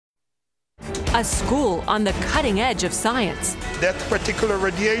a school on the cutting edge of science. That particular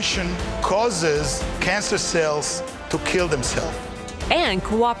radiation causes cancer cells to kill themselves. And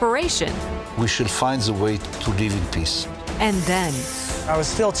cooperation. We should find a way to live in peace. And then I was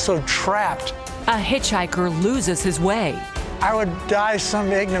still so trapped. a hitchhiker loses his way. I would die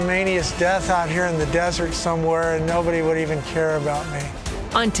some ignominious death out here in the desert somewhere, and nobody would even care about me.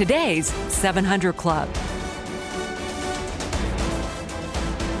 On today's 700 Club.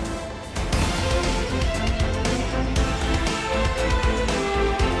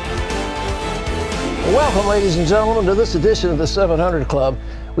 Welcome, ladies and gentlemen, to this edition of the 700 Club.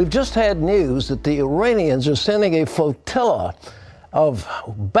 We've just had news that the Iranians are sending a flotilla of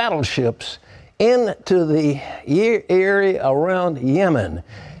battleships into the area around Yemen.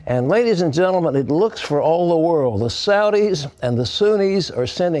 And ladies and gentlemen, it looks for all the world. The Saudis and the Sunnis are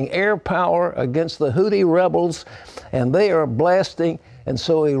sending air power against the Houthi rebels, and they are blasting. And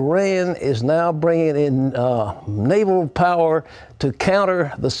so Iran is now bringing in naval power to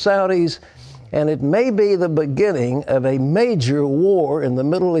counter the Saudis. And it may be the beginning of a major war in the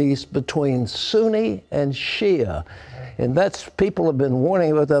Middle East between Sunni and Shia. And people have been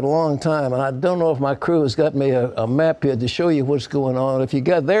warning about that a long time. And I don't know if my crew has got me a map here to show you what's going on. If you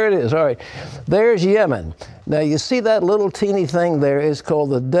got, there it is. All right, there's Yemen. Now you see that little teeny thing there is called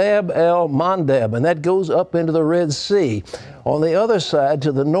the Dab el-Mandeb, and that goes up into the Red Sea. On the other side,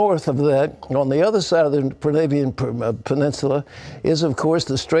 to the north of that, on the other side of the Arabian Peninsula, is of course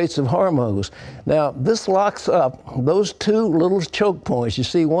the Straits of Hormuz. Now this locks up those two little choke points. You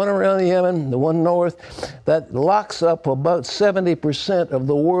see one around Yemen, the one north, that locks up about 70% of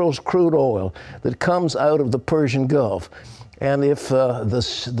the world's crude oil that comes out of the Persian Gulf. And if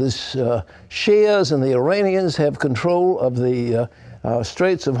the Shias and the Iranians have control of the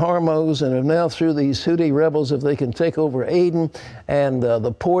Straits of Hormuz and are now through these Houthi rebels, if they can take over Aden and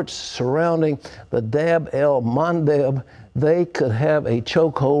the ports surrounding the Dab el-Mandeb, they could have a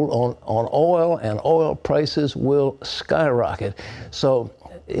chokehold on oil, and oil prices will skyrocket. So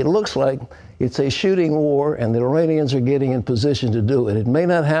it looks like it's a shooting war, and the Iranians are getting in position to do it. It may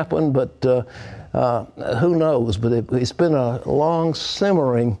not happen, but who knows? But it's been a long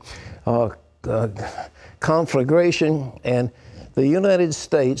simmering conflagration, and the United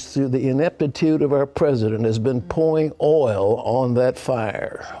States, through the ineptitude of our president, has been pouring oil on that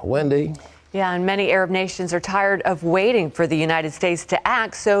fire. Wendy? Yeah, and many Arab nations are tired of waiting for the United States to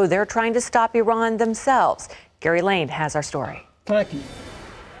act, so they're trying to stop Iran themselves. Gary Lane has our story. Thank you.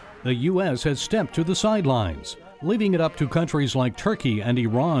 The U.S. has stepped to the sidelines, leaving it up to countries like Turkey and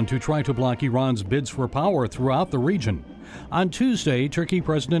Iran to try to block Iran's bids for power throughout the region. On Tuesday, Turkey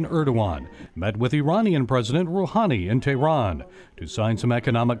President Erdogan met with Iranian President Rouhani in Tehran to sign some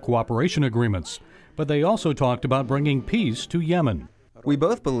economic cooperation agreements, but they also talked about bringing peace to Yemen. We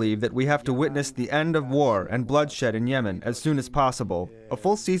both believe that we have to witness the end of war and bloodshed in Yemen as soon as possible. A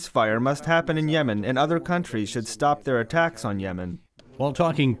full ceasefire must happen in Yemen, and other countries should stop their attacks on Yemen. While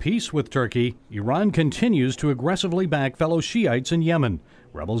talking peace with Turkey, Iran continues to aggressively back fellow Shiites in Yemen,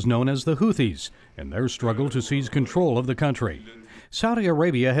 rebels known as the Houthis, in their struggle to seize control of the country. Saudi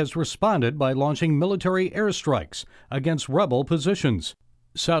Arabia has responded by launching military airstrikes against rebel positions.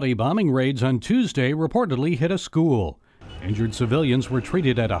 Saudi bombing raids on Tuesday reportedly hit a school. Injured civilians were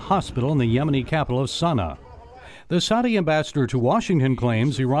treated at a hospital in the Yemeni capital of Sana'a. The Saudi ambassador to Washington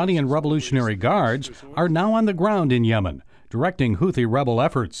claims Iranian Revolutionary Guards are now on the ground in Yemen, directing Houthi rebel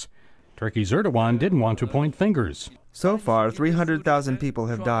efforts. Turkey's Erdogan didn't want to point fingers. So far, 300,000 people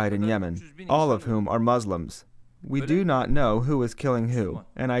have died in Yemen, all of whom are Muslims. We do not know who is killing who,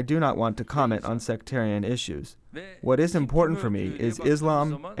 and I do not want to comment on sectarian issues. What is important for me is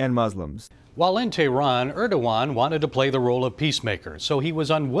Islam and Muslims. While in Tehran, Erdogan wanted to play the role of peacemaker, so he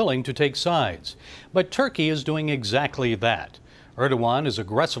was unwilling to take sides. But Turkey is doing exactly that. Erdogan is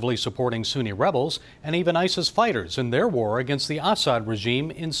aggressively supporting Sunni rebels and even ISIS fighters in their war against the Assad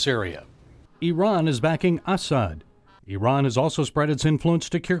regime in Syria. Iran is backing Assad. Iran has also spread its influence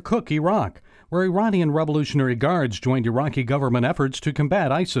to Kirkuk, Iraq, where Iranian Revolutionary Guards joined Iraqi government efforts to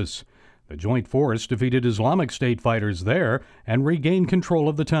combat ISIS. The joint force defeated Islamic State fighters there and regained control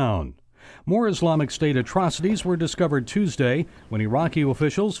of the town. More Islamic State atrocities were discovered Tuesday when Iraqi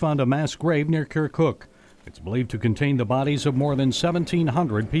officials found a mass grave near Kirkuk. It's believed to contain the bodies of more than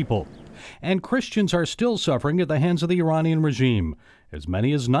 1,700 people. And Christians are still suffering at the hands of the Iranian regime. As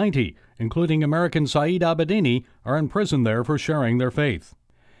many as 90, including American Saeed Abedini, are imprisoned there for sharing their faith.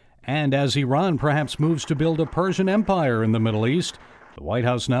 And as Iran perhaps moves to build a Persian empire in the Middle East, the White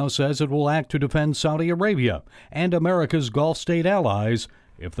House now says it will act to defend Saudi Arabia and America's Gulf state allies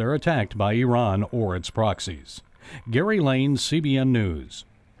if they're attacked by Iran or its proxies. Gary Lane, CBN News.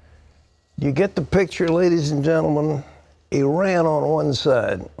 You get the picture, ladies and gentlemen. Iran on one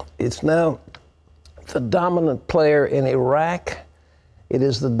side. It's now the dominant player in Iraq. It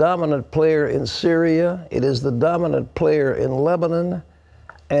is the dominant player in Syria. It is the dominant player in Lebanon.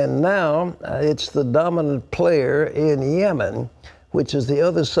 And now it's the dominant player in Yemen, which is the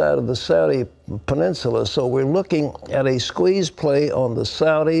other side of the Saudi peninsula. So we're looking at a squeeze play on the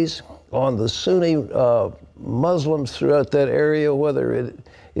Saudis, on the Sunni Muslims throughout that area, whether it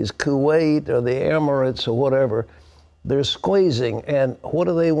is Kuwait or the Emirates or whatever. They're squeezing. And what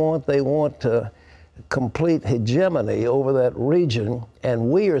do they want? They want complete hegemony over that region.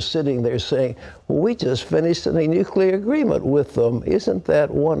 And we are sitting there saying, well, we just finished a nuclear agreement with them. Isn't that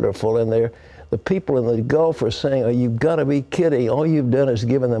wonderful? And the people in the Gulf are saying, oh, you've got to be kidding. All you've done is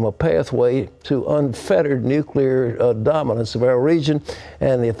given them a pathway to unfettered nuclear dominance of our region.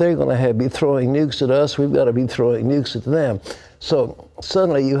 And if they're going to be throwing nukes at us, we've got to be throwing nukes at them. So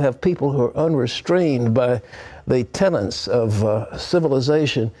suddenly you have people who are unrestrained by the tenets of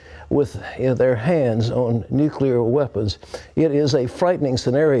civilization with their hands on nuclear weapons. It is a frightening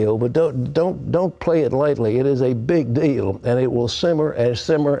scenario, but don't play it lightly. It is a big deal, and it will simmer and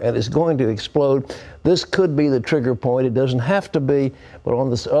simmer, and it's going to explode. This could be the trigger point. It doesn't have to be, but on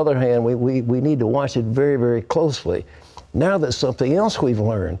this other hand, we need to watch it very, very closely. Now there's something else we've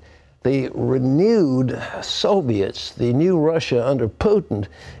learned. The renewed Soviets, the new Russia under Putin,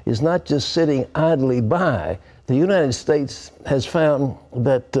 is not just sitting idly by. The United States has found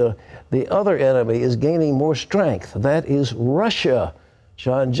that the other enemy is gaining more strength. That is Russia.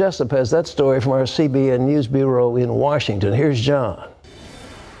 John Jessup has that story from our CBN News Bureau in Washington. Here's John.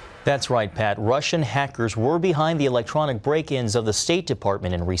 That's right, Pat. Russian hackers were behind the electronic break-ins of the State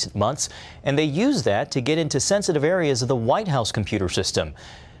Department in recent months, and they used that to get into sensitive areas of the White House computer system.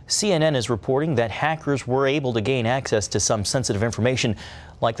 CNN is reporting that hackers were able to gain access to some sensitive information,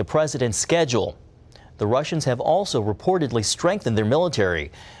 like the president's schedule. The Russians have also reportedly strengthened their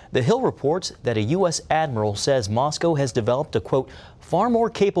military. The Hill reports that a U.S. admiral says Moscow has developed a, quote, far more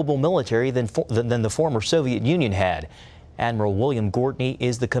capable military than the former Soviet Union had. Admiral William Gortney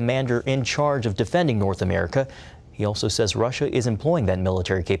is the commander in charge of defending North America. He also says Russia is employing that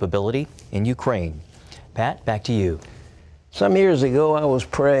military capability in Ukraine. Pat, back to you. Some years ago, I was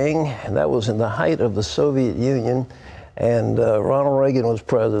praying, and that was in the height of the Soviet Union, and Ronald Reagan was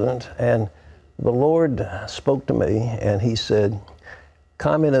president, and the Lord spoke to me, and he said,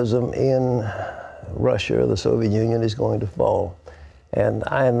 communism in Russia, the Soviet Union, is going to fall. And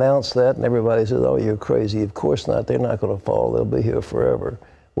I announced that, and everybody said, oh, you're crazy. Of course not. They're not going to fall. They'll be here forever.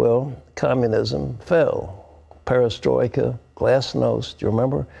 Well, communism fell. Perestroika, glasnost, do you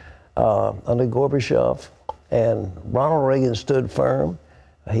remember? Under Gorbachev. And Ronald Reagan stood firm.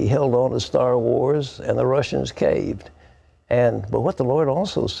 He held on to Star Wars, and the Russians caved. But what the Lord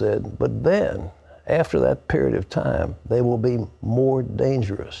also said, but then, after that period of time, they will be more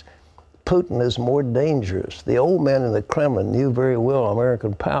dangerous. Putin is more dangerous. The old men in the Kremlin knew very well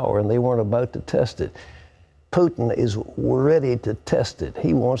American power, and they weren't about to test it. Putin is ready to test it.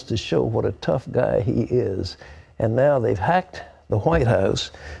 He wants to show what a tough guy he is. And now they've hacked the White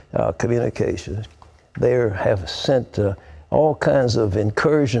House communications. They have sent all kinds of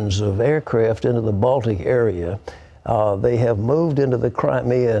incursions of aircraft into the Baltic area. They have moved into the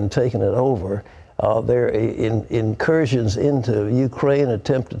Crimea and taken it over. Their incursions into Ukraine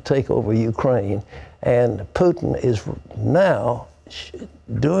attempt to take over Ukraine. And Putin is now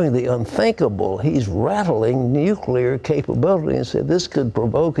doing the unthinkable. He's rattling nuclear capability and said this could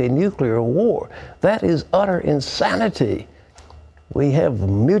provoke a nuclear war. That is utter insanity. We have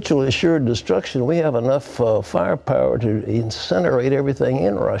mutually assured destruction. We have enough firepower to incinerate everything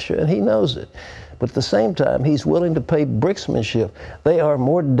in Russia, and he knows it. But at the same time, he's willing to pay bricksmanship. They are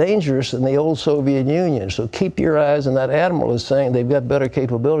more dangerous than the old Soviet Union. So keep your eyes, and that admiral is saying they've got better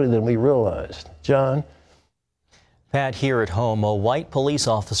capability than we realized. John? Pat, here at home, a white police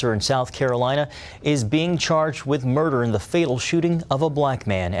officer in South Carolina is being charged with murder in the fatal shooting of a black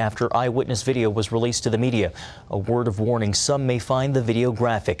man after eyewitness video was released to the media. A word of warning, some may find the video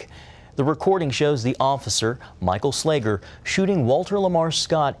graphic. The recording shows the officer, Michael Slager, shooting Walter Lamar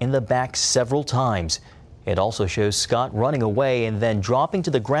Scott in the back several times. It also shows Scott running away and then dropping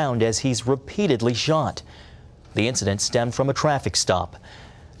to the ground as he's repeatedly shot. The incident stemmed from a traffic stop.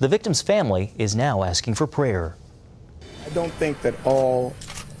 The victim's family is now asking for prayer. I don't think that all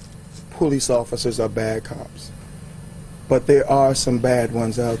police officers are bad cops, but there are some bad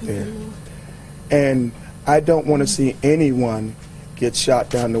ones out there. And I don't want to see anyone get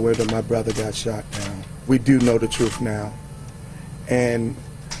shot down the way that my brother got shot down. We do know the truth now. And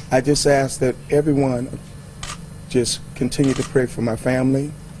I just ask that everyone just continue to pray for my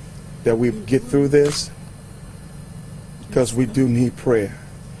family, that we get through this, because we do need prayer.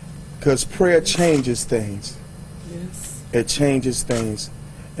 Because prayer changes things. Yes. It changes things,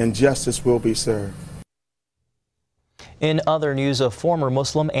 and justice will be served. In other news, a former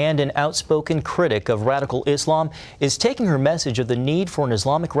Muslim and an outspoken critic of radical Islam is taking her message of the need for an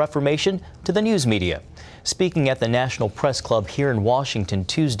Islamic reformation to the news media. Speaking at the National Press Club here in Washington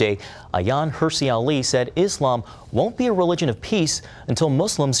Tuesday, Ayaan Hirsi Ali said Islam won't be a religion of peace until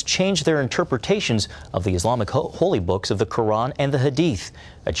Muslims change their interpretations of the Islamic holy books of the Quran and the Hadith,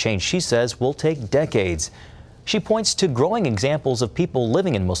 a change she says will take decades. She points to growing examples of people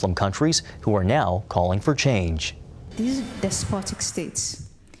living in Muslim countries who are now calling for change. These despotic states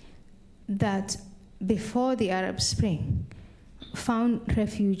that before the Arab Spring found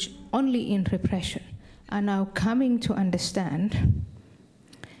refuge only in repression are now coming to understand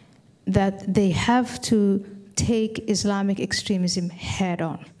that they have to take Islamic extremism head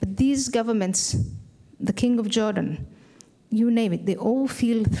on. But these governments, the King of Jordan, you name it, they all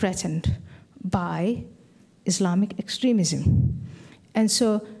feel threatened by Islamic extremism. And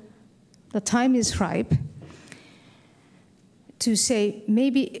so the time is ripe to say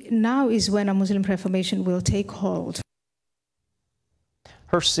maybe now is when a Muslim reformation will take hold.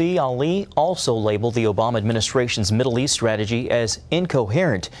 Hirsi Ali also labeled the Obama administration's Middle East strategy as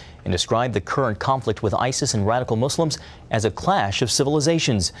incoherent and described the current conflict with ISIS and radical Muslims as a clash of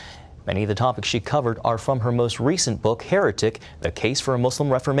civilizations. Many of the topics she covered are from her most recent book, Heretic, The Case for a Muslim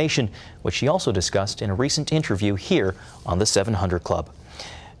Reformation, which she also discussed in a recent interview here on the 700 Club.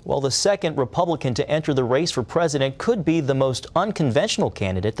 Well, the second Republican to enter the race for president could be the most unconventional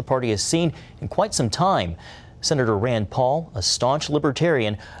candidate the party has seen in quite some time. Senator Rand Paul, a staunch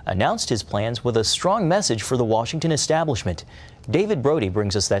libertarian, announced his plans with a strong message for the Washington establishment. David Brody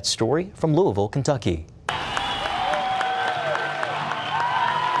brings us that story from Louisville, Kentucky.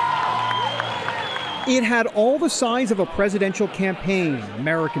 It had all the signs of a presidential campaign: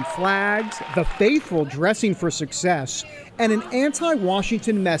 American flags, the faithful dressing for success, and an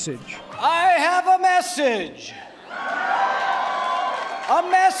anti-Washington message. I have a message. A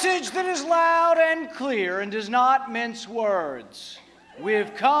message that is loud and clear and does not mince words.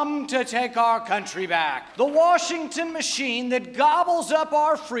 We've come to take our country back. The Washington machine that gobbles up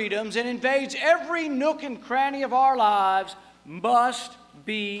our freedoms and invades every nook and cranny of our lives must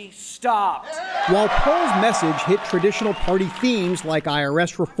be stopped. While Paul's message hit traditional party themes like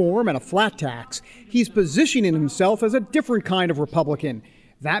IRS reform and a flat tax, he's positioning himself as a different kind of Republican.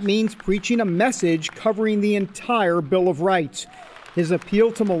 That means preaching a message covering the entire Bill of Rights. His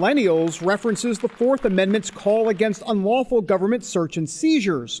appeal to millennials references the Fourth Amendment's call against unlawful government search and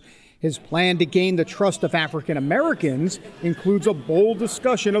seizures. His plan to gain the trust of African Americans includes a bold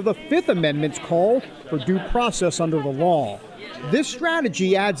discussion of the Fifth Amendment's call for due process under the law. This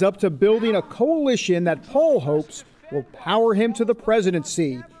strategy adds up to building a coalition that Paul hopes will power him to the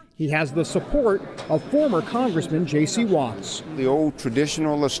presidency. He has the support of former Congressman J.C. Watts. The old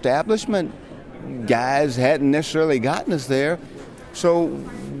traditional establishment guys hadn't necessarily gotten us there, so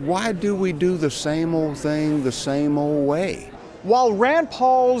why do we do the same old thing the same old way? While Rand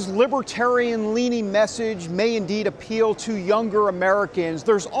Paul's libertarian-leaning message may indeed appeal to younger Americans,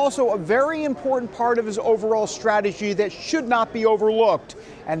 there's also a very important part of his overall strategy that should not be overlooked,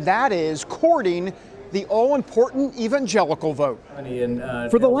 and that is courting the all-important evangelical vote.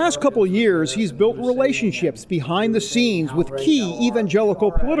 For the last couple years, he's built relationships behind the scenes with key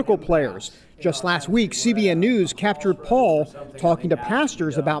evangelical political players. Just last week, CBN News captured Paul talking to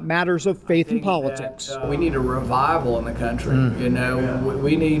pastors about matters of faith and politics. We need a revival in the country. You know,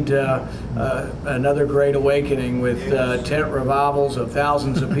 we need another great awakening with tent revivals of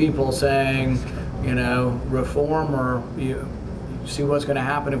thousands of people saying, you know, reform or you see what's going to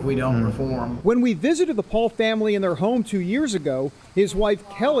happen if we don't reform. When we visited the Paul family in their home 2 years ago, his wife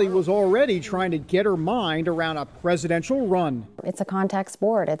Kelly was already trying to get her mind around a presidential run. It's a contact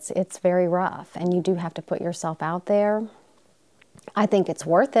sport. It's very rough, and you do have to put yourself out there. I think it's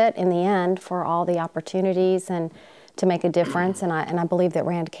worth it in the end for all the opportunities and to make a difference, and I believe that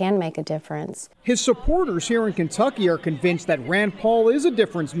Rand can make a difference. His supporters here in Kentucky are convinced that Rand Paul is a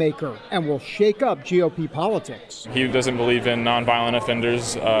difference maker and will shake up GOP politics. He doesn't believe in nonviolent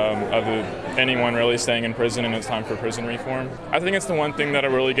offenders, anyone really staying in prison, and it's time for prison reform. I think it's the one thing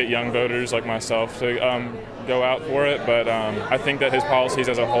that'll really get young voters like myself to go out for it, but I think that his policies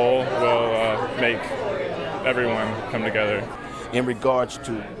as a whole will make everyone come together. In regards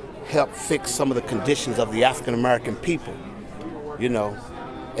to help fix some of the conditions of the African American people, you know,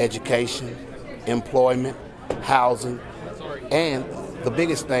 education, employment, housing, and the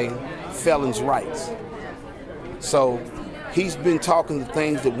biggest thing, felons' rights. So He's been talking the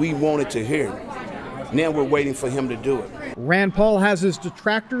things that we wanted to hear. Now we're waiting for him to do it. Rand Paul has his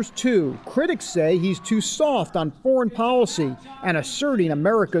detractors too. Critics say he's too soft on foreign policy and asserting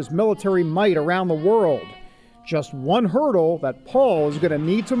America's military might around the world. Just one hurdle that Paul is going to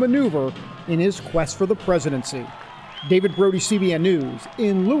need to maneuver in his quest for the presidency. David Brody, CBN News,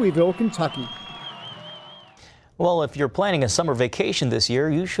 in Louisville, Kentucky. Well, if you're planning a summer vacation this year,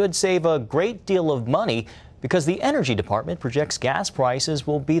 you should save a great deal of money because the Energy Department projects gas prices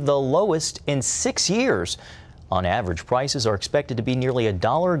will be the lowest in 6 years. On average, prices are expected to be nearly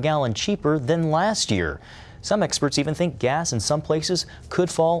 $1 a gallon cheaper than last year. Some experts even think gas in some places could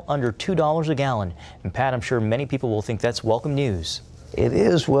fall under $2 a gallon. And Pat, I'm sure many people will think that's welcome news. It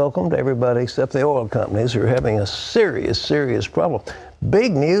is welcome to everybody except the oil companies who are having a serious, serious problem.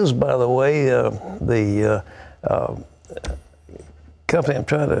 Big news, by the way, the company I'm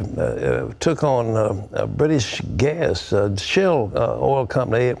trying to took on British Gas. Shell oil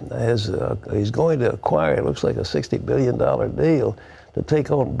company is going to acquire, it looks like a $60 billion deal to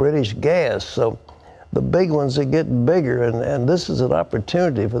take on British Gas. So the big ones are getting bigger, and this is an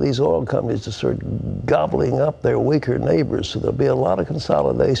opportunity for these oil companies to start gobbling up their weaker neighbors. So there'll be a lot of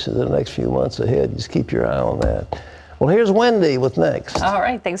consolidation in the next few months ahead. Just keep your eye on that. Well, here's Wendy with next. All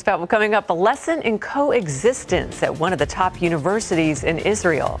right, thanks, Pat. Well, coming up, a lesson in coexistence at one of the top universities in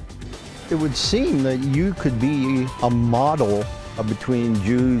Israel. It would seem that you could be a model between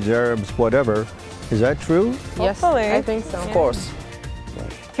Jews, Arabs, whatever. Is that true? Yes, I think so. Of course.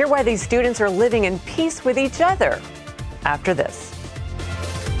 Hear why these students are living in peace with each other after this.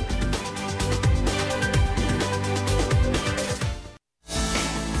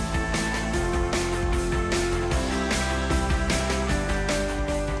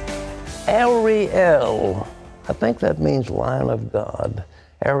 Ariel, I think that means Lion of God.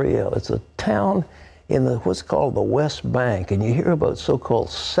 Ariel, it's a town in what's called the West Bank, and you hear about so-called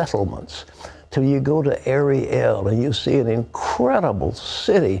settlements till you go to Ariel and you see an incredible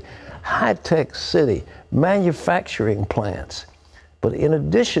city, high-tech city, manufacturing plants. But in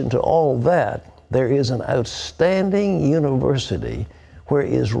addition to all that, there is an outstanding university where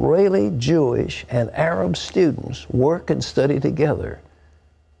Israeli, Jewish, and Arab students work and study together.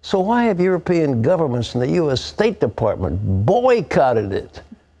 So why have European governments and the U.S. State Department boycotted it?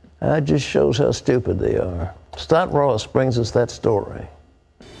 That just shows how stupid they are. Stott Ross brings us that story.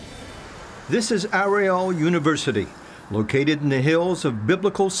 This is Ariel University, located in the hills of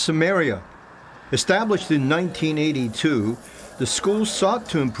biblical Samaria. Established in 1982, the school sought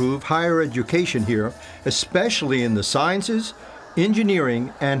to improve higher education here, especially in the sciences,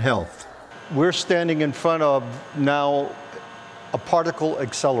 engineering, and health. We're standing in front of now a particle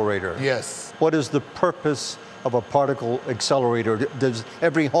accelerator. Yes. What is the purpose of a particle accelerator? Does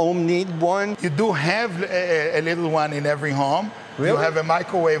every home need one? You do have a little one in every home. Really? You have a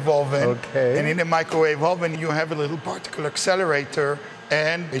microwave oven. Okay. And in the microwave oven, you have a little particle accelerator,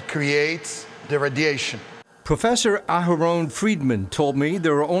 and it creates the radiation. Professor Aharon Friedman told me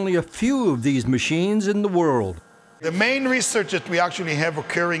there are only a few of these machines in the world. The main research that we actually have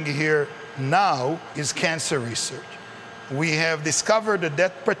occurring here now is cancer research. We have discovered that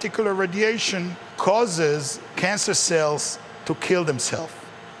that particular radiation causes cancer cells to kill themselves.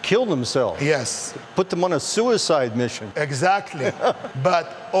 Kill themselves? Yes. Put them on a suicide mission. Exactly.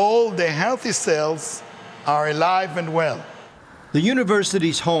 But all the healthy cells are alive and well. The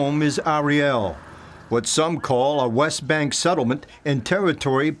university's home is Ariel, what some call a West Bank settlement and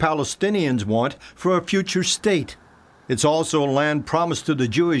territory Palestinians want for a future state. It's also land promised to the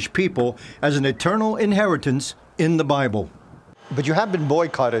Jewish people as an eternal inheritance in the Bible. But you have been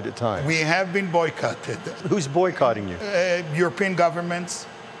boycotted at times. We have been boycotted. Who's boycotting you? European governments,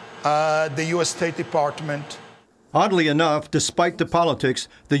 the U.S. State Department. Oddly enough, despite the politics,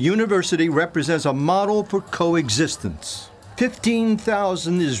 the university represents a model for coexistence.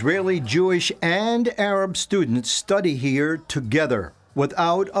 15,000 Israeli, Jewish, and Arab students study here together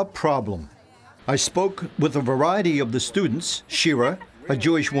without a problem. I spoke with a variety of the students: Shira, a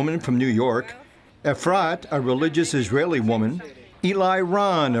Jewish woman from New York; Efrat, a religious Israeli woman; Eli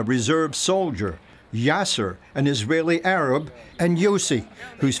Ran, a reserve soldier; Yasser, an Israeli Arab; and Yossi,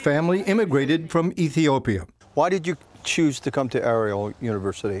 whose family immigrated from Ethiopia. Why did you choose to come to Ariel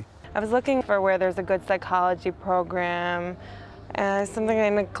University? I was looking for where there's a good psychology program, something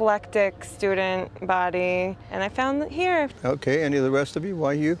an eclectic student body, and I found it here. Okay, any of the rest of you?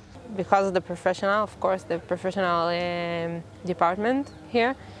 Why you? Because of the professional, of course, the professional department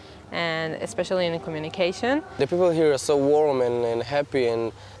here, and especially in communication. The people here are so warm and happy,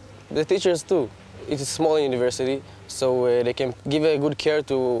 and the teachers too. It's a small university, so they can give a good care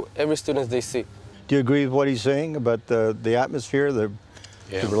to every student they see. Do you agree with what he's saying about the atmosphere, the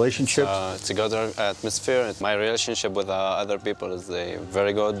relationships? It's a good atmosphere. My relationship with other people is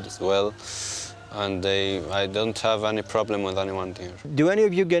very good as well. And I don't have any problem with anyone here. Do any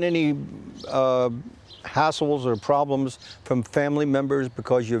of you get any hassles or problems from family members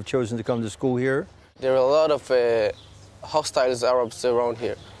because you have chosen to come to school here? There are a lot of hostile Arabs around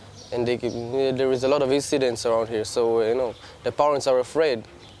here, and there is a lot of incidents around here. So the parents are afraid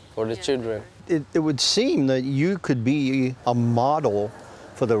for the children. It would seem that you could be a model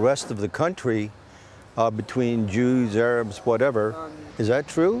for the rest of the country between Jews, Arabs, whatever. Is that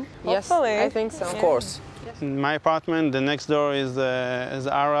true? Yes, I think so. Of course. In my apartment, the next door is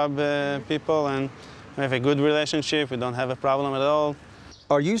Arab people, and we have a good relationship. We don't have a problem at all.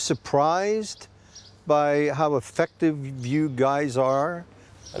 Are you surprised by how effective you guys are?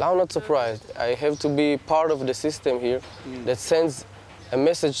 Well, I'm not surprised. I have to be part of the system here that sends a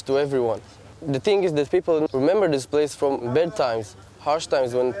message to everyone. The thing is that people remember this place from bad times, harsh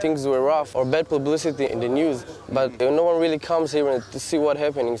times when things were rough, or bad publicity in the news, but no one really comes here to see what's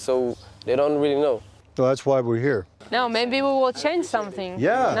happening, so they don't really know. So that's why we're here. No, maybe we will change something.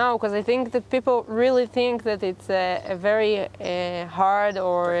 Yeah. No, because I think that people really think that it's a very hard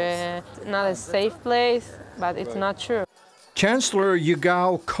or not a safe place, but it's not true. Chancellor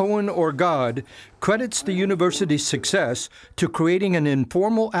Yigal Cohen Orgad credits the university's success to creating an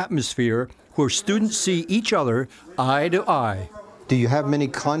informal atmosphere where students see each other eye to eye. Do you have many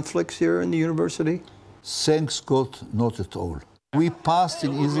conflicts here in the university? Thanks God, not at all. We passed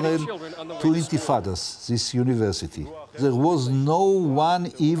in Israel 2 intifadas, this university. There was no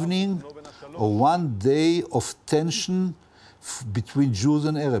one evening or one day of tension between Jews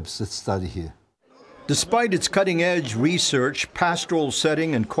and Arabs that study here. Despite its cutting-edge research, pastoral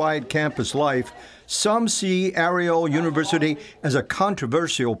setting, and quiet campus life, some see Ariel University as a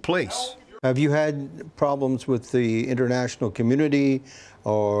controversial place. Have you had problems with the international community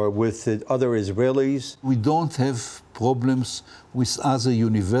or with the other Israelis? We don't have problems with other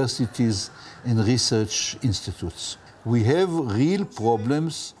universities and research institutes. We have real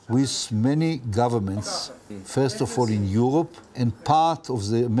problems with many governments, first of all in Europe, and part of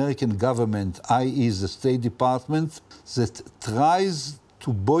the American government, i.e. the State Department, that tries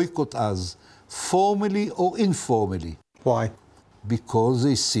to boycott us, formally or informally. Why? Because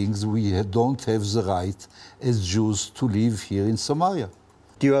they think we don't have the right as Jews to live here in Samaria.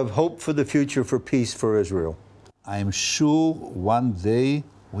 Do you have hope for the future for peace for Israel? I am sure one day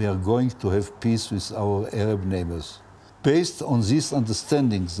we are going to have peace with our Arab neighbors. Based on these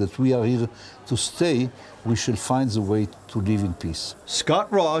understandings that we are here to stay, we shall find the way to live in peace.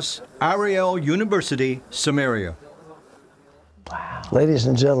 Scott Ross, Ariel University, Samaria. Wow. Ladies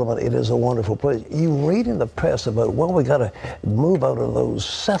and gentlemen, it is a wonderful place. You read in the press about, well, we got to move out of those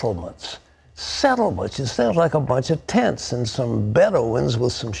settlements. Settlements, it sounds like a bunch of tents and some Bedouins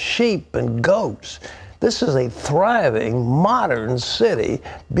with some sheep and goats. This is a thriving, modern city,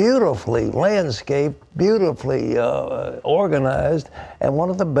 beautifully landscaped, beautifully organized, and one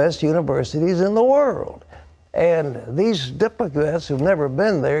of the best universities in the world. And these diplomats who've never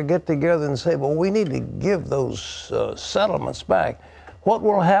been there get together and say, well, we need to give those settlements back. What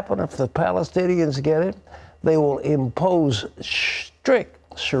will happen if the Palestinians get it? They will impose strict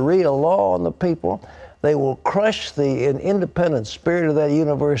Sharia law on the people. They will crush the independent spirit of that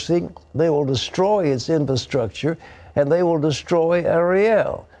university. They will destroy its infrastructure, and they will destroy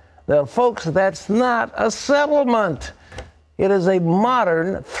Ariel. Now, folks, that's not a settlement. It is a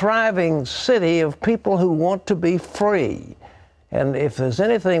modern, thriving city of people who want to be free. And if there's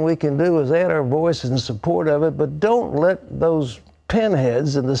anything we can do is add our voice in support of it, but don't let those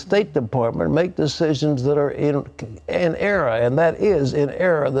pinheads in the State Department make decisions that are in error, and that is in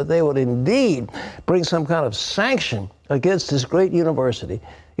error, that they would indeed bring some kind of sanction against this great university.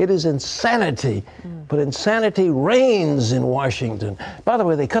 It is insanity, but insanity reigns in Washington. By the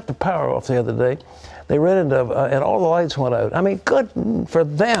way, they cut the power off the other day. They ran into, and all the lights went out. I mean, good for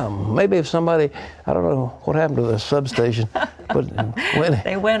them. Maybe if somebody, I don't know what happened to the substation, but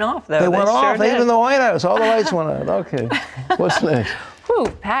they went off, though. They went off, even the White House. All the lights went out. Okay, what's next? Whew,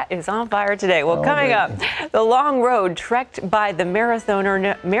 Pat is on fire today. Well, coming up, the long road trekked by the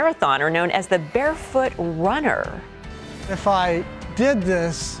marathoner known as the Barefoot Runner. If I did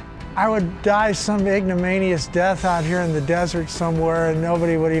this, I would die some ignominious death out here in the desert somewhere, and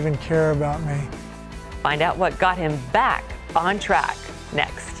nobody would even care about me. Find out what got him back on track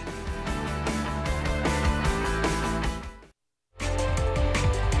next.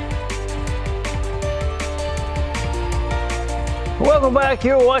 Welcome back.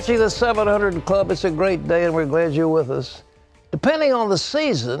 You're watching the 700 Club. It's a great day, and we're glad you're with us. Depending on the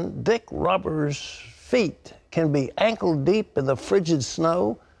season, Dick Rubber's feet can be ankle deep in the frigid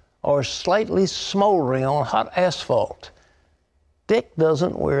snow or slightly smoldering on hot asphalt. Dick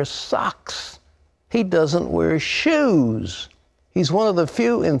doesn't wear socks. He doesn't wear shoes. He's one of the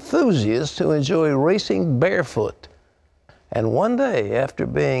few enthusiasts who enjoy racing barefoot. And one day, after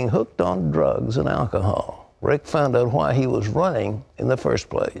being hooked on drugs and alcohol, Rick found out why he was running in the first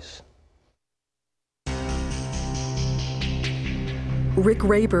place. Rick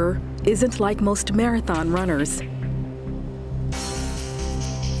Raber isn't like most marathon runners.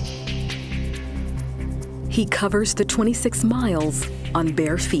 He covers the 26 miles on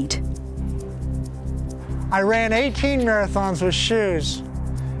bare feet. I ran 18 marathons with shoes,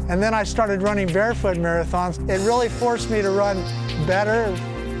 and then I started running barefoot marathons. It really forced me to run better,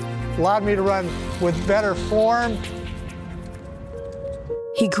 allowed me to run with better form.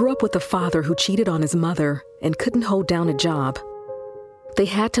 He grew up with a father who cheated on his mother and couldn't hold down a job. They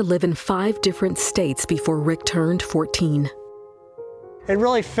had to live in 5 different states before Rick turned 14. It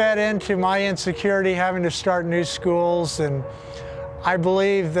really fed into my insecurity, having to start new schools, and I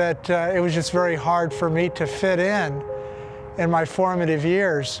believe that it was just very hard for me to fit in my formative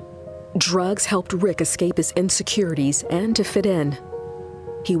years. Drugs helped Rick escape his insecurities and to fit in.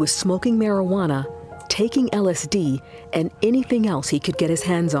 He was smoking marijuana, taking LSD, and anything else he could get his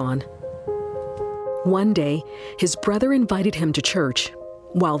hands on. One day, his brother invited him to church.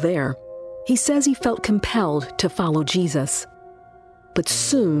 While there, he says he felt compelled to follow Jesus. But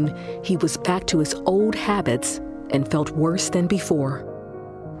soon, he was back to his old habits and felt worse than before.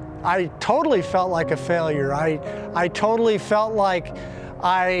 I totally felt like a failure. I totally felt like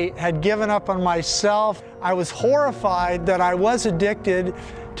I had given up on myself. I was horrified that I was addicted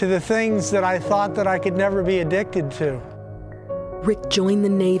to the things that I thought that I could never be addicted to. Rick joined the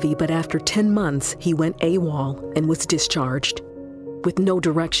Navy, but after 10 months, he went AWOL and was discharged. With no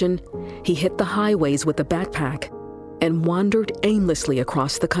direction, he hit the highways with a backpack and wandered aimlessly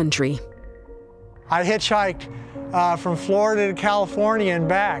across the country. I hitchhiked from Florida to California and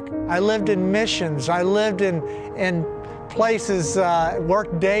back. I lived in missions. I lived in places,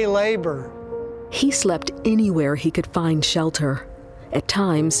 worked day labor. He slept anywhere he could find shelter. At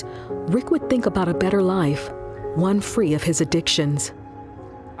times, Rick would think about a better life, one free of his addictions.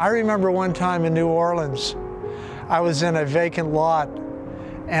 I remember one time in New Orleans, I was in a vacant lot,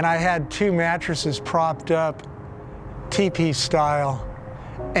 and I had 2 mattresses propped up, teepee style.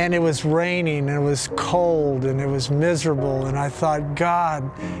 And it was raining, and it was cold, and it was miserable, and I thought,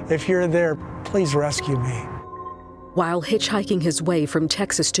 God, if you're there, please rescue me. While hitchhiking his way from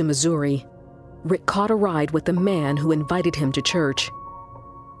Texas to Missouri, Rick caught a ride with a man who invited him to church.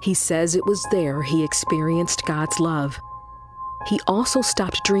 He says it was there he experienced God's love. He also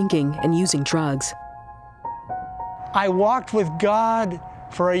stopped drinking and using drugs. I walked with God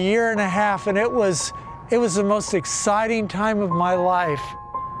for 1.5 years, and it was the most exciting time of my life.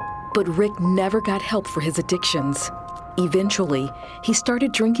 But Rick never got help for his addictions. Eventually, he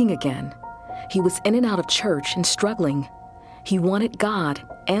started drinking again. He was in and out of church and struggling. He wanted God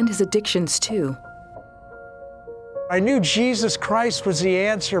and his addictions too. I knew Jesus Christ was the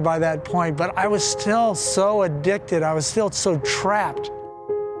answer by that point, but I was still so addicted. I was still so trapped.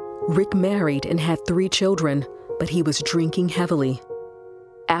 Rick married and had 3 children, but he was drinking heavily.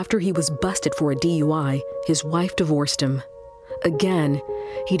 After he was busted for a DUI, his wife divorced him. Again,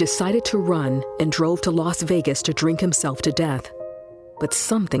 he decided to run and drove to Las Vegas to drink himself to death. But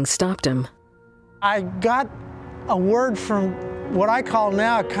something stopped him. I got a word from what I call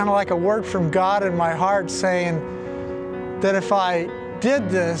now kind of like a word from God in my heart, saying that if I did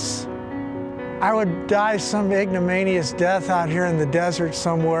this, I would die some ignominious death out here in the desert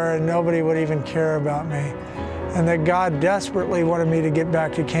somewhere, and nobody would even care about me. And that God desperately wanted me to get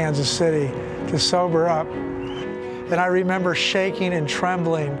back to Kansas City to sober up. And I remember shaking and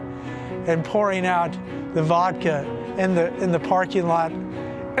trembling and pouring out the vodka in the parking lot.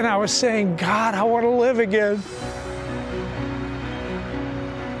 And I was saying, God, I want to live again.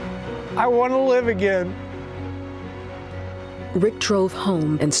 I want to live again. Rick drove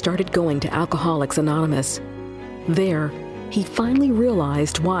home and started going to Alcoholics Anonymous. There, he finally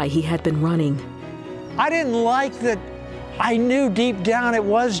realized why he had been running. I didn't like that I knew deep down it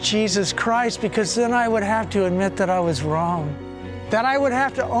was Jesus Christ, because then I would have to admit that I was wrong. That I would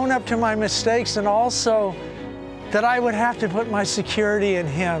have to own up to my mistakes, and also that I would have to put my security in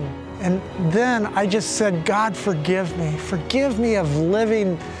Him. And then I just said, God, forgive me. Forgive me of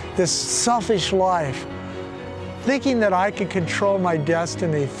living this selfish life, thinking that I could control my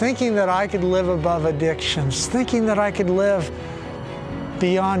destiny, thinking that I could live above addictions, thinking that I could live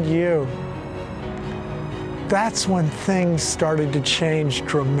beyond you. that's when things started to change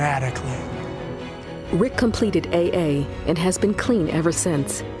dramatically. Rick completed AA and has been clean ever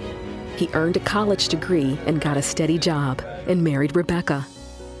since. He earned a college degree and got a steady job and married Rebecca.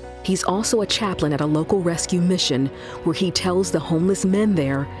 He's also a chaplain at a local rescue mission where he tells the homeless men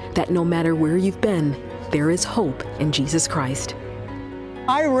there that no matter where you've been, there is hope in Jesus Christ.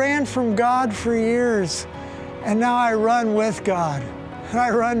 I ran from God for years, and now I run with God, and I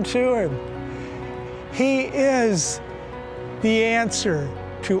run to Him. He is the answer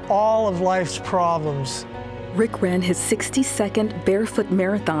to all of life's problems. Rick ran his 62nd barefoot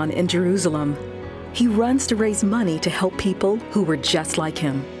marathon in Jerusalem. He runs to raise money to help people who were just like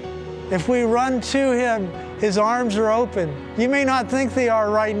him. If we run to Him, His arms are open. You may not think they are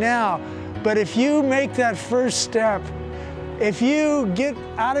right now, but if you make that first step, if you get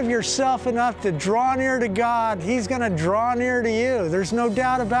out of yourself enough to draw near to God, He's going to draw near to you. There's no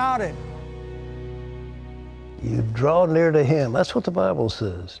doubt about it. You draw near to Him. That's what the Bible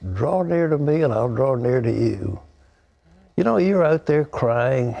says. Draw near to me and I'll draw near to you. You know, you're out there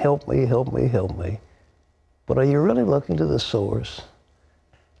crying, help me, help me, help me. But are you really looking to the source?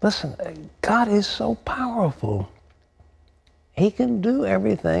 Listen, God is so powerful. He can do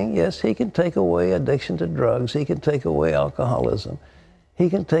everything. Yes, He can take away addiction to drugs. He can take away alcoholism. He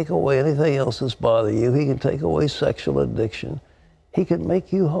can take away anything else that's bothering you. He can take away sexual addiction. He can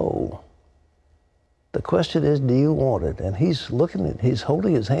make you whole. The question is, do you want it? And He's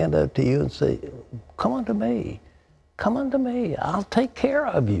holding His hand out to you and say, come unto me. Come unto me. I'll take care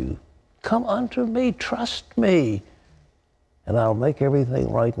of you. Come unto me. Trust me. And I'll make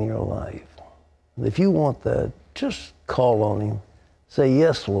everything right in your life. And if you want that, just call on Him. Say,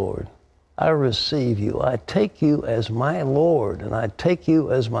 yes, Lord, I receive you. I take you as my Lord, and I take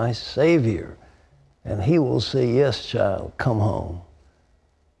you as my Savior. And He will say, yes, child, come home.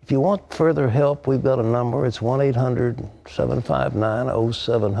 If you want further help, we've got a number. It's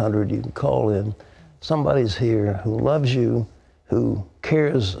 1-800-759-0700. You can call in. Somebody's here who loves you, who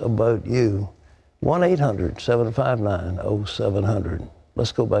cares about you. 1-800-759-0700.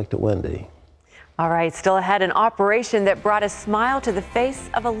 Let's go back to Wendy. All right, still ahead, an operation that brought a smile to the face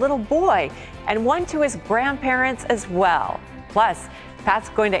of a little boy and one to his grandparents as well. Plus, Pat's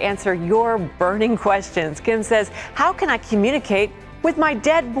going to answer your burning questions. Kim says, how can I communicate with my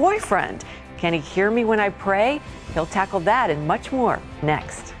dead boyfriend? Can he hear me when I pray? He'll tackle that and much more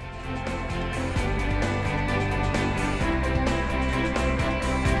next.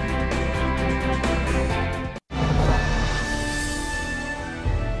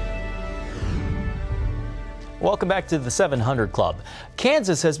 Welcome back to the 700 Club.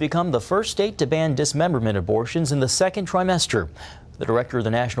 Kansas has become the first state to ban dismemberment abortions in the second trimester. The director of the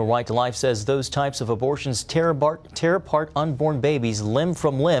National Right to Life says those types of abortions tear apart unborn babies limb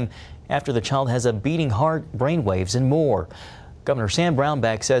from limb after the child has a beating heart, brainwaves, and more. Governor Sam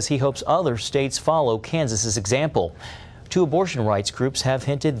Brownback says he hopes other states follow Kansas's example. Two abortion rights groups have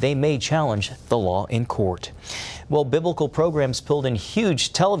hinted they may challenge the law in court. Well, biblical programs pulled in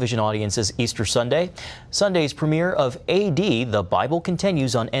huge television audiences Easter Sunday. Sunday's premiere of A.D., The Bible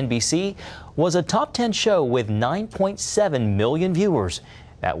Continues on NBC, was a top 10 show with 9.7 million viewers.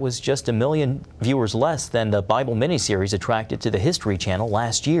 That was just 1 million viewers less than the Bible miniseries attracted to the History Channel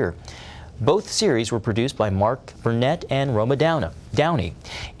last year. Both series were produced by Mark Burnett and Roma Downey.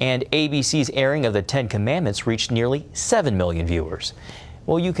 And ABC's airing of the 10 Commandments reached nearly 7 million viewers.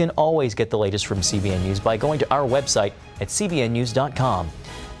 Well, you can always get the latest from CBN News by going to our website at cbnnews.com.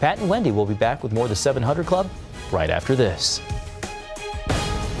 Pat and Wendy will be back with more of the 700 Club right after this.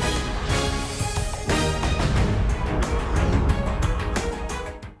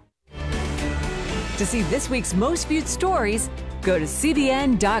 To see this week's most viewed stories, go to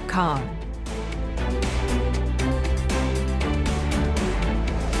cbn.com.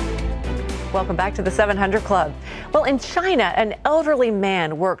 Welcome back to the 700 Club. Well, in China, an elderly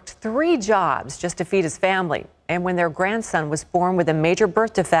man worked 3 jobs just to feed his family. And when their grandson was born with a major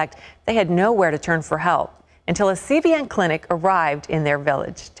birth defect, they had nowhere to turn for help until a CBN clinic arrived in their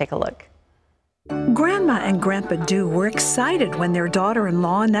village. Take a look. Grandma and Grandpa Du were excited when their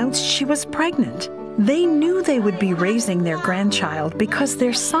daughter-in-law announced she was pregnant. They knew they would be raising their grandchild because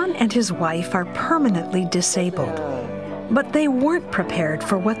their son and his wife are permanently disabled. But they weren't prepared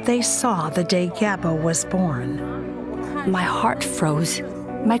for what they saw the day Gabo was born. My heart froze.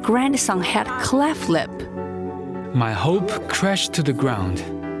 My grandson had cleft lip. My hope crashed to the ground.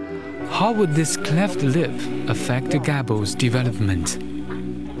 How would this cleft lip affect Gabo's development?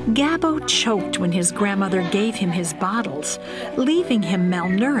 Gabo choked when his grandmother gave him his bottles, leaving him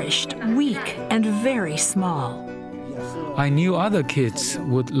malnourished, weak, and very small. I knew other kids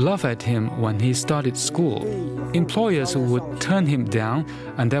would laugh at him when he started school. Employers would turn him down,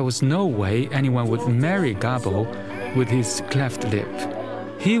 and there was no way anyone would marry Gabo with his cleft lip.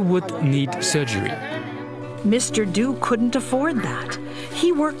 He would need surgery. Mr. Du couldn't afford that.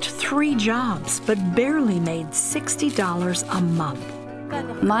 He worked 3 jobs, but barely made $60 a month.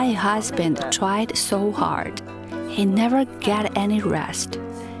 My husband tried so hard. He never got any rest.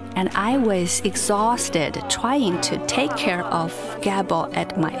 And I was exhausted trying to take care of Gabo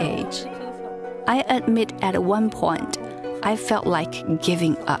at my age. I admit at one point, I felt like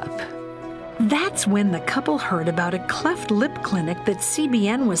giving up. That's when the couple heard about a cleft lip clinic that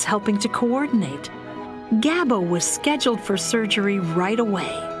CBN was helping to coordinate. Gabo was scheduled for surgery right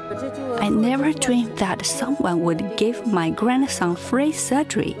away. I never dreamed that someone would give my grandson free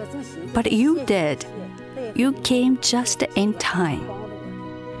surgery, but you did. You came just in time.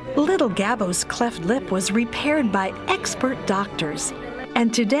 Little Gabo's cleft lip was repaired by expert doctors,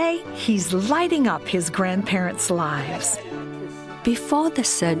 and today he's lighting up his grandparents' lives. Before the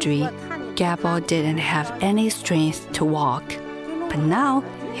surgery, Gabo didn't have any strength to walk, but now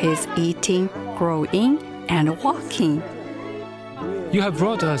he's eating, growing, and walking. You have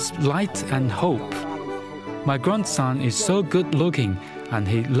brought us light and hope. My grandson is so good looking and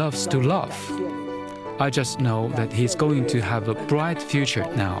he loves to laugh. I just know that he's going to have a bright future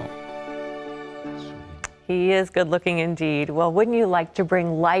now. He is good looking indeed. Well, wouldn't you like to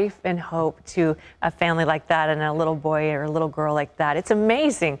bring life and hope to a family like that and a little boy or a little girl like that? It's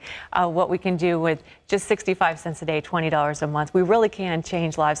amazing what we can do with just 65 cents a day, $20 a month. We really can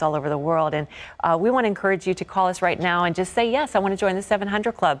change lives all over the world. And we want to encourage you to call us right now and just say, yes, I want to join the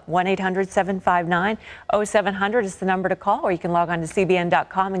 700 Club. 1-800-759-0700 is the number to call, or you can log on to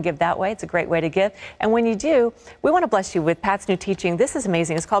cbn.com and give that way. It's a great way to give. And when you do, we want to bless you with Pat's new teaching. This is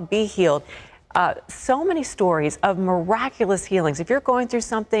amazing. It's called Be Healed. So many stories of miraculous healings. If you're going through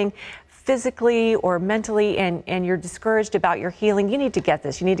something physically or mentally and you're discouraged about your healing, you need to get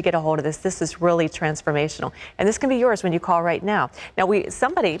this. You need to get a hold of this. This is really transformational. And this can be yours when you call right now. Now,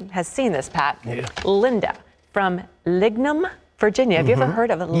 somebody has seen this, Pat. Yeah. Linda from Lignum, Virginia. Have you ever heard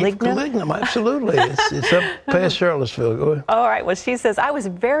of a Lignum? Lignum, absolutely. It's up past Charlottesville. Go ahead. All right. Well, she says, I was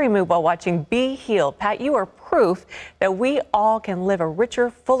very moved while watching Be Healed. Pat, you are proof that we all can live a richer,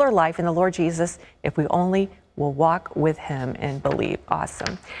 fuller life in the Lord Jesus if we only will walk with him and believe.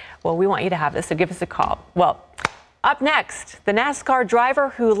 Awesome. Well, we want you to have this, so give us a call. Well, up next, the NASCAR driver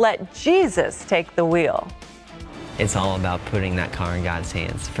who let Jesus take the wheel. It's all about putting that car in God's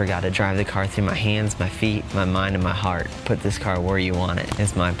hands. For God to drive the car through my hands, my feet, my mind, and my heart. Put this car where you want it.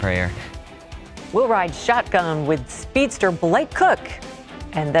 It's my prayer. We'll ride shotgun with speedster Blake Koch.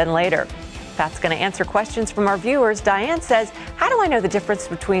 And then later, Pat's going to answer questions from our viewers. Diane says, how do I know the difference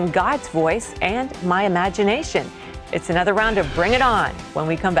between God's voice and my imagination? It's another round of Bring It On when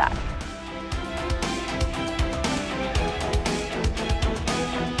we come back.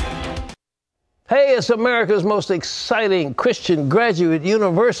 Hey, it's America's most exciting Christian graduate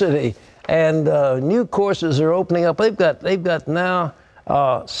university, and new courses are opening up. They've got now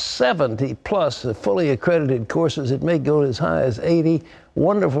 70 plus fully accredited courses. It may go as high as 80.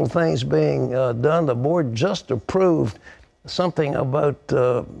 Wonderful things being done. The board just approved something about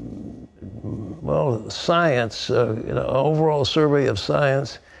science, overall survey of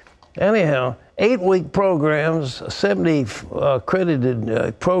science. Anyhow, 8-week programs, 70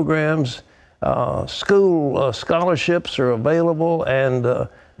 accredited programs. School scholarships are available, and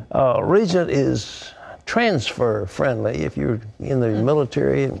Regent is transfer friendly. If you're in the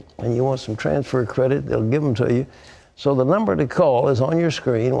military and you want some transfer credit, they'll give them to you. So the number to call is on your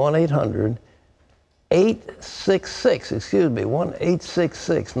screen,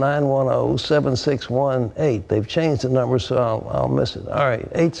 1-866-910-7618. They've changed the number, so I'll miss it. All right,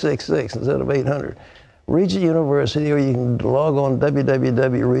 866 instead of 800. Regent University, or you can log on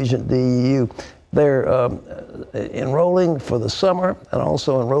www.regent.edu. They're enrolling for the summer and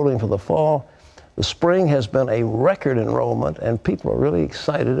also enrolling for the fall. The spring has been a record enrollment, and people are really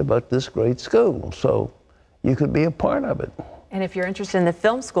excited about this great school. So you could be a part of it. And if you're interested in the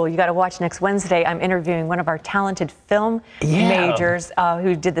film school, you got to watch next Wednesday. I'm interviewing one of our talented film majors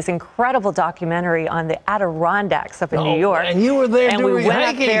who did this incredible documentary on the Adirondacks up in New York. And you were there and doing we went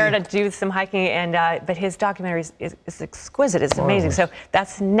hiking. up there to do some hiking, and but his documentary is exquisite. It's amazing. So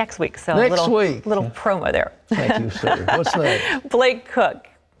that's next week. So next week. Little promo there. Thank you, sir. What's next? Blake Koch.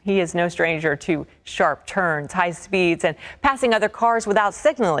 He is no stranger to sharp turns, high speeds, and passing other cars without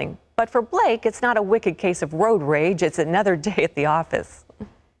signaling. But for Blake, it's not a wicked case of road rage. It's another day at the office.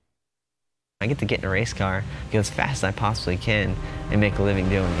 I get to get in a race car, go as fast as I possibly can, and make a living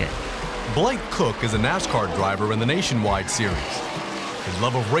doing it. Blake Koch is a NASCAR driver in the Nationwide Series. His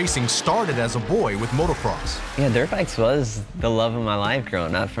love of racing started as a boy with motocross. Yeah, dirt bikes was the love of my life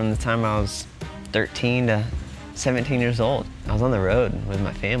growing up. From the time I was 13 to 17 years old, I was on the road with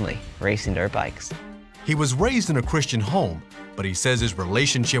my family, racing dirt bikes. He was raised in a Christian home, but he says his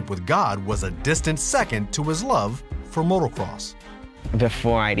relationship with God was a distant second to his love for motocross.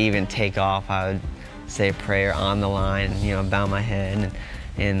 Before I'd even take off, I would say a prayer on the line, you know, bow my head,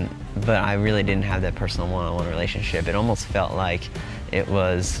 but I really didn't have that personal one-on-one relationship. It almost felt like it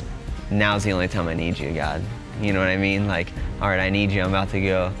was, now's the only time I need you, God. You know what I mean? Like, all right, I need you, I'm about to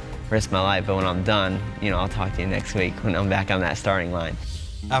go risk my life, but when I'm done, you know, I'll talk to you next week when I'm back on that starting line.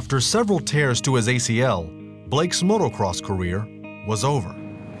 After several tears to his ACL, Blake's motocross career was over.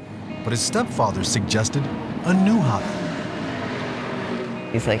 But his stepfather suggested a new hobby.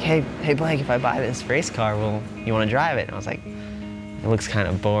 He's like, hey Blake, if I buy this race car, well, you want to drive it? And I was like, it looks kind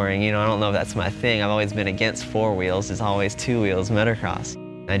of boring, you know, I don't know if that's my thing. I've always been against 4 wheels, it's always 2 wheels motocross.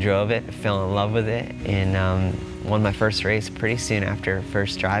 I drove it, fell in love with it, and won my first race pretty soon after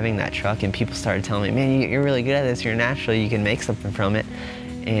first driving that truck, and people started telling me, man, you're really good at this, you're natural, you can make something from it.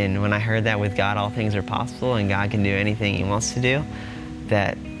 And when I heard that with God, all things are possible, and God can do anything He wants to do,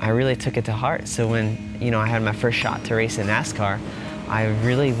 that I really took it to heart. So when, you know, I had my first shot to race in NASCAR, I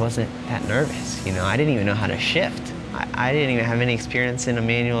really wasn't that nervous. You know, I didn't even know how to shift. I didn't even have any experience in a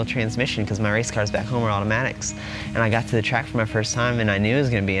manual transmission because my race cars back home were automatics. And I got to the track for my first time, and I knew it was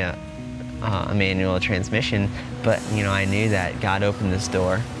going to be a manual transmission, but, you know, I knew that God opened this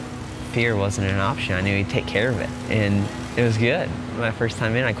door. Fear wasn't an option. I knew He'd take care of it, and it was good. My first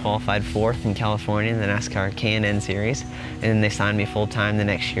time in, I qualified 4th in California in the NASCAR K&N Series, and they signed me full-time the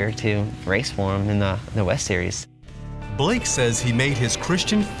next year to race for them in the West Series. Blake says he made his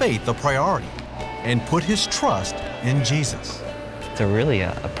Christian faith a priority and put his trust in Jesus. It's really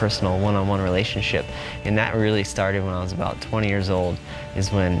a personal one-on-one relationship, and that really started when I was about 20 years old,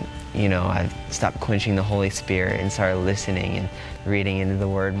 is when, you know, I stopped quenching the Holy Spirit and started listening and reading into the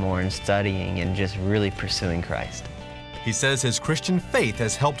Word more and studying and just really pursuing Christ. He says his Christian faith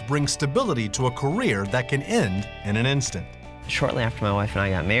has helped bring stability to a career that can end in an instant. Shortly after my wife and I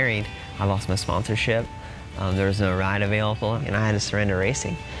got married, I lost my sponsorship. There was no ride available, and I had to surrender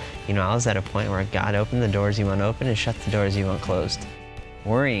racing. You know, I was at a point where God opened the doors you want open and shut the doors you want closed.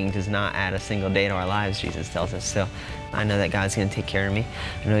 Worrying does not add a single day to our lives, Jesus tells us. So I know that God's going to take care of me.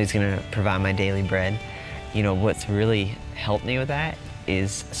 I know He's going to provide my daily bread. You know, what's really helped me with that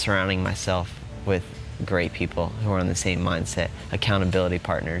is surrounding myself with great people who are on the same mindset, accountability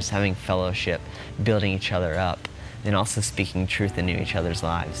partners, having fellowship, building each other up, and also speaking truth into each other's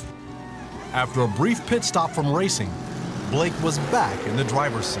lives. After a brief pit stop from racing, Blake was back in the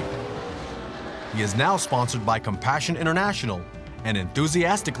driver's seat. He is now sponsored by Compassion International and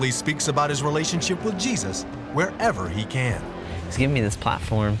enthusiastically speaks about his relationship with Jesus wherever he can. He's given me this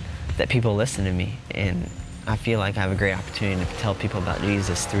platform that people listen to me, and I feel like I have a great opportunity to tell people about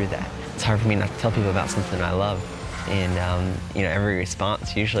Jesus through that. It's hard for me not to tell people about something I love, and you know, every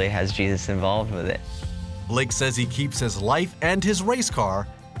response usually has Jesus involved with it. Blake says he keeps his life and his race car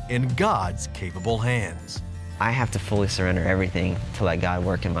in God's capable hands. I have to fully surrender everything to let God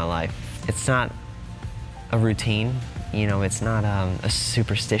work in my life. It's not a routine, you know, it's not a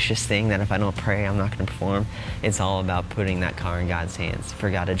superstitious thing that if I don't pray, I'm not going to perform. It's all about putting that car in God's hands.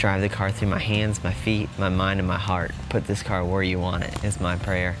 For God to drive the car through my hands, my feet, my mind, and my heart. Put this car where you want it is my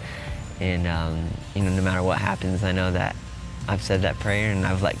prayer. And you know, no matter what happens, I know that I've said that prayer and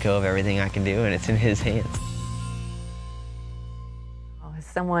I've let go of everything I can do, and it's in His hands.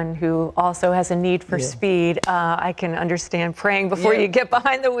 Someone who also has a need for speed, I can understand praying before you get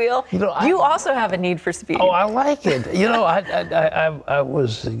behind the wheel. You know, you also have a need for speed. Oh, I like it. You know, I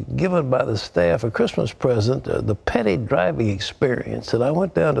was given by the staff a Christmas present, the Petty driving experience, and I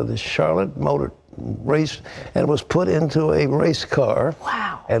went down to the Charlotte Motor race and was put into a race car.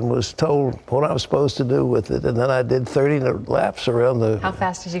 Wow. And was told what I was supposed to do with it, and then I did 30 laps around the... How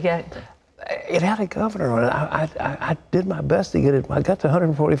fast did you get? It had a governor on it. I did my best to get it. I got to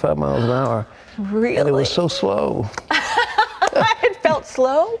 145 miles an hour. Really? And it was so slow. It felt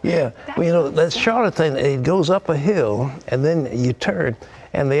slow? Yeah. Well, you know, that Charlotte thing, it goes up a hill, and then you turn.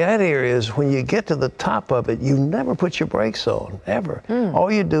 And the idea is when you get to the top of it, you never put your brakes on, ever.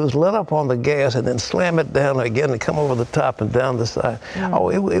 All you do is let up on the gas and then slam it down again and come over the top and down the side. Oh,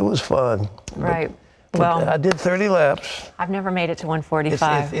 it was fun. Right. Well, I did 30 laps. I've never made it to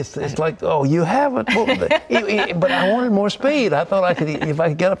 145. It's like, oh, you haven't. Well, but I wanted more speed. I thought if I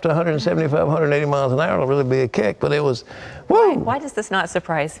could get up to 175, 180 miles an hour, it'll really be a kick. But it was, woo! Why does this not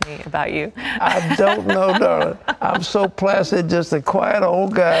surprise me about you? I don't know, darling. I'm so placid, just a quiet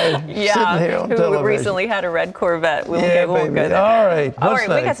old guy sitting here on television. Who recently had a red Corvette. We won't go there. All right. All right,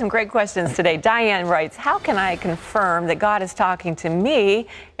 we got some great questions today. Diane writes, how can I confirm that God is talking to me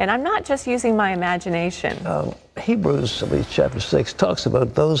and I'm not just using my imagination? Hebrews, at least chapter 6, talks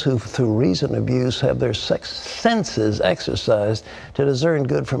about those who through reason abuse have their senses exercised to discern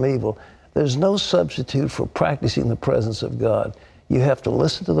good from evil. There's no substitute for practicing the presence of God. You have to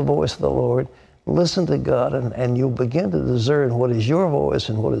listen to the voice of the Lord, listen to God, and you'll begin to discern what is your voice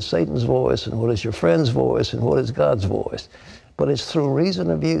and what is Satan's voice and what is your friend's voice and what is God's voice. But it's through reason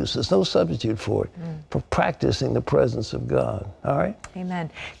of use. There's no substitute for it, for practicing the presence of God. All right?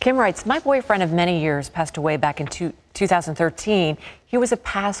 Amen. Kim writes, my boyfriend of many years passed away back in 2013. He was a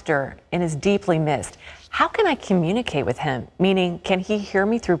pastor and is deeply missed. How can I communicate with him? Meaning, can he hear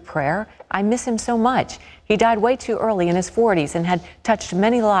me through prayer? I miss him so much. He died way too early in his 40s and had touched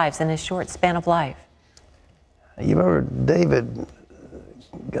many lives in his short span of life. You remember David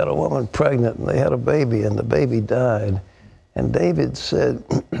got a woman pregnant and they had a baby and the baby died. And David said,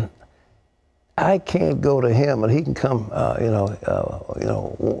 I can't go to him, and he can come,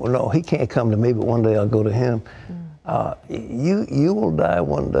 no, he can't come to me, but one day I'll go to him. You will die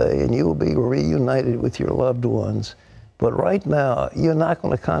one day, and you will be reunited with your loved ones. But right now, you're not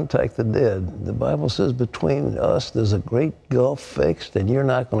going to contact the dead. The Bible says between us, there's a great gulf fixed, and you're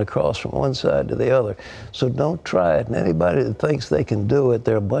not going to cross from one side to the other. So don't try it. And anybody that thinks they can do it,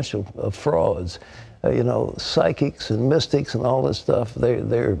 they're a bunch of frauds. Psychics and mystics and all this stuff,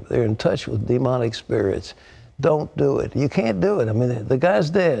 they're in touch with demonic spirits. Don't do it. You can't do it. I mean, the guy's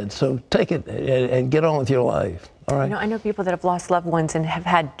dead, so take it and get on with your life. All right? I know people that have lost loved ones and have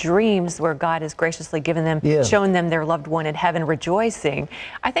had dreams where God has graciously given them, shown them their loved one in heaven rejoicing.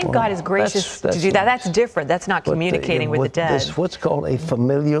 I think God is gracious to do that. That's different. That's not communicating with the dead. It's what's called a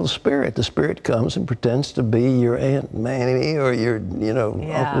familial spirit. The spirit comes and pretends to be your Aunt Mamie or your,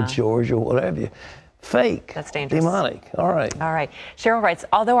 Uncle George or whatever. Fake. That's dangerous. Demonic. All right. All right. Cheryl writes,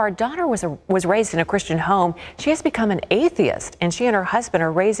 although our daughter was raised in a Christian home, she has become an atheist, and she and her husband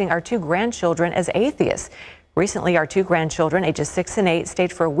are raising our 2 grandchildren as atheists. Recently, our 2 grandchildren, ages 6 and 8,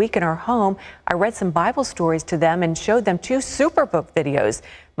 stayed for a week in our home. I read some Bible stories to them and showed them 2 Superbook videos.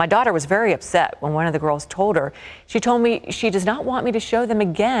 My daughter was very upset when one of the girls told her. She told me she does not want me to show them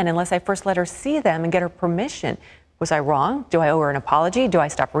again unless I first let her see them and get her permission. Was I wrong? Do I owe her an apology? Do I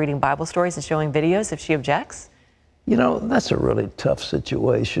stop reading Bible stories and showing videos if she objects? That's a really tough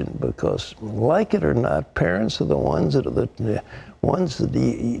situation because, like it or not, parents are the ones that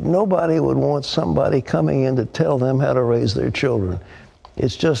nobody would want somebody coming in to tell them how to raise their children.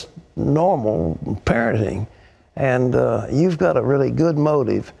 It's just normal parenting, and you've got a really good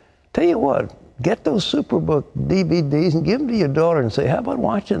motive. Tell you what, get those Superbook DVDs and give them to your daughter and say, how about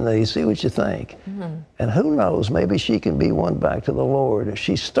watching these? See what you think. And who knows, maybe she can be won back to the Lord.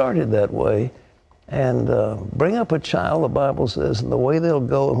 She started that way. And bring up a child, the Bible says, and the way they'll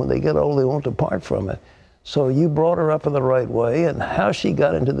go, and when they get old, they won't depart from it. So you brought her up in the right way, and how she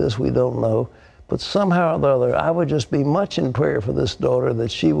got into this, we don't know. But somehow or the other, I would just be much in prayer for this daughter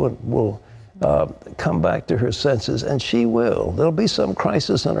that she will come back to her senses, and she will. There'll be some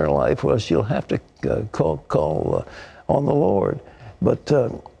crisis in her life where she'll have to call on the Lord. But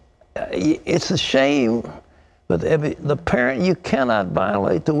it's a shame, but the parent, you cannot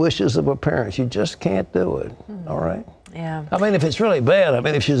violate the wishes of a parent. You just can't do it, all right? Yeah. I mean, if it's really bad, I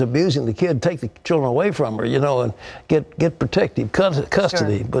mean, if she's abusing the kid, take the children away from her, and get protective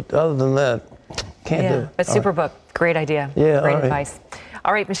custody. Sure. But other than that, can't do it. But Superbook, great idea. Yeah, great advice.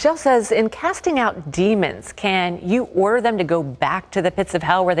 All right, Michelle says, in casting out demons, can you order them to go back to the pits of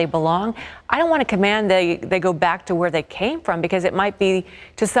hell where they belong? I don't want to command they go back to where they came from because it might be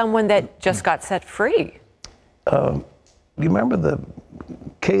to someone that just got set free. You remember the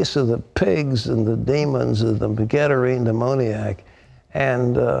case of the pigs and the demons of the Gadarene demoniac,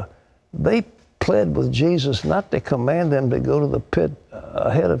 and they pled with Jesus not to command them to go to the pit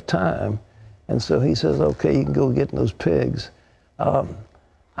ahead of time. And so he says, okay, you can go get those pigs.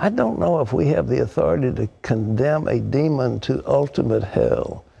 I don't know if we have the authority to condemn a demon to ultimate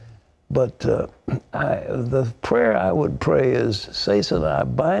hell, but the prayer I would pray is, Satan, I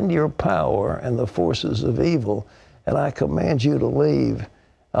bind your power and the forces of evil, and I command you to leave.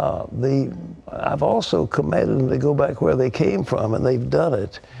 I've also commanded them to go back where they came from, and they've done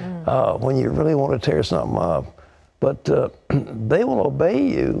it. When you really want to tear something up, But they will obey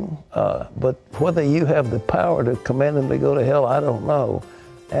you, but whether you have the power to command them to go to hell, I don't know.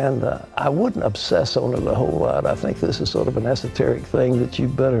 And I wouldn't obsess on it a whole lot. I think this is sort of an esoteric thing that you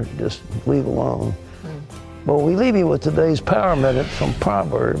better just leave alone. Well, we leave you with today's Power Minute from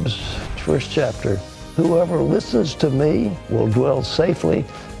Proverbs, 1st chapter. Whoever listens to me will dwell safely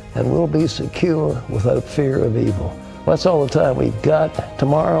and will be secure without fear of evil. Well, that's all the time we've got.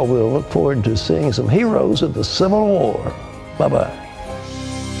 Tomorrow we'll look forward to seeing some heroes of the Civil War. Bye-bye.